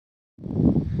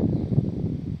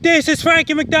This is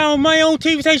Frankie McDowell, my own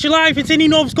TV station live in Sydney,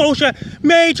 Nova Scotia.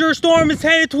 Major storm is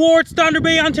headed towards Thunder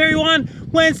Bay, Ontario on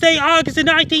Wednesday, August the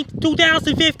 19th,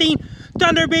 2015.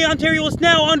 Thunder Bay, Ontario is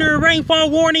now under a rainfall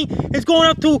warning. It's going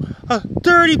up to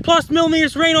 30+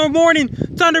 millimeters rain or more in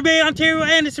Thunder Bay, Ontario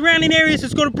and the surrounding areas.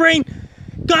 It's going to bring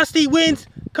gusty winds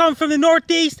come from the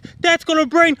northeast. That's going to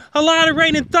bring a lot of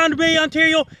rain in Thunder Bay,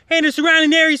 Ontario and the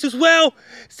surrounding areas as well.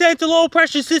 Central low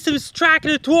pressure system is tracking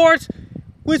it towards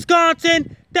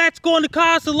Wisconsin. That's going to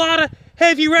cause a lot of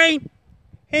heavy rain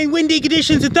and windy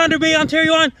conditions in Thunder Bay,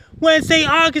 Ontario on Wednesday,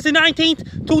 August the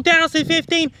 19th,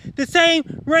 2015. The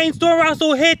same rainstorm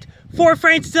also hit Fort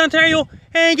Frances, Ontario,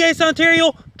 Ingace,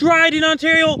 Ontario, Dryden,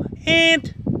 Ontario,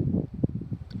 and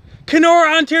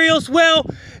Kenora, Ontario as well.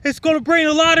 It's going to bring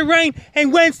a lot of rain,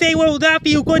 and Wednesday will not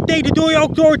be a good day to do your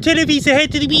outdoor activities, to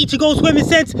head to the beach and go swimming,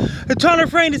 since a ton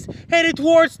of rain is headed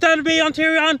towards Thunder Bay,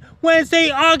 Ontario on Wednesday,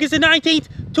 August the 19th,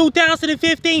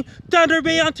 2015. Thunder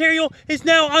Bay, Ontario is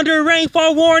now under a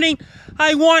rainfall warning.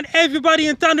 I want everybody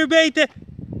in Thunder Bay to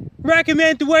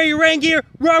recommend to wear your rain gear,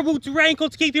 rubber boots,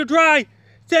 raincoats, keep you dry,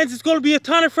 since it's going to be a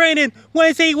ton of rain, and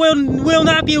Wednesday will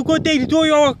not be a good day to do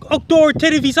your outdoor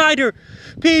activities either.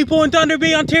 People in Thunder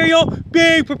Bay, Ontario,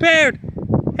 be prepared.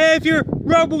 Have your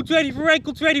rubber boots ready, for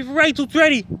raincoats ready, for raincoats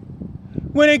ready.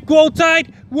 When it go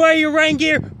outside, wear your rain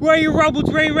gear, wear your rubber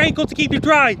boots, wear your raincoats to keep you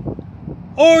dry.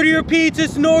 Order your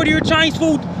pizzas and order your Chinese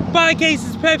food. Buy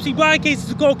cases of Pepsi, buy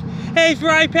cases of Coke. Have your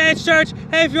iPads charged,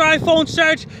 have your iPhones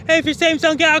charged, have your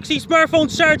Samsung Galaxy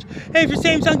smartphones charged, have your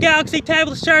Samsung Galaxy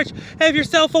tablets charged, have your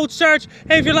cell phones charged,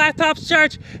 have your laptops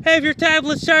charged, have your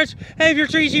tablets charged, have your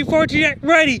 3G, 4G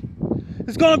ready.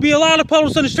 There's going to be a lot of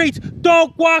puddles on the streets.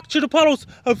 Don't walk through the puddles.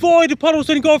 Avoid the puddles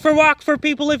when you go for a walk. For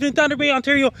people living in Thunder Bay,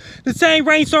 Ontario, the same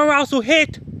rainstorm also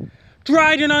hit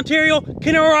Dryden, Ontario,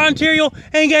 Kenora, Ontario,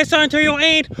 Ingace, Ontario,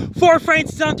 and Fort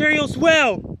Frances, Ontario as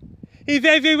well.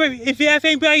 If you have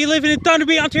anybody living in Thunder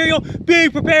Bay, Ontario, be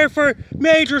prepared for a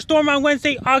major storm on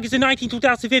Wednesday, August the 19th,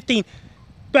 2015.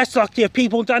 Best luck to you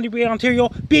people in Thunder Bay, Ontario.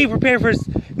 Be prepared for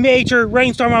major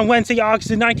rainstorm on Wednesday, August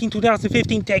the 19th,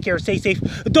 2015. Take care, stay safe.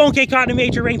 Don't get caught in a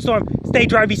major rainstorm. Stay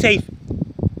dry, be safe.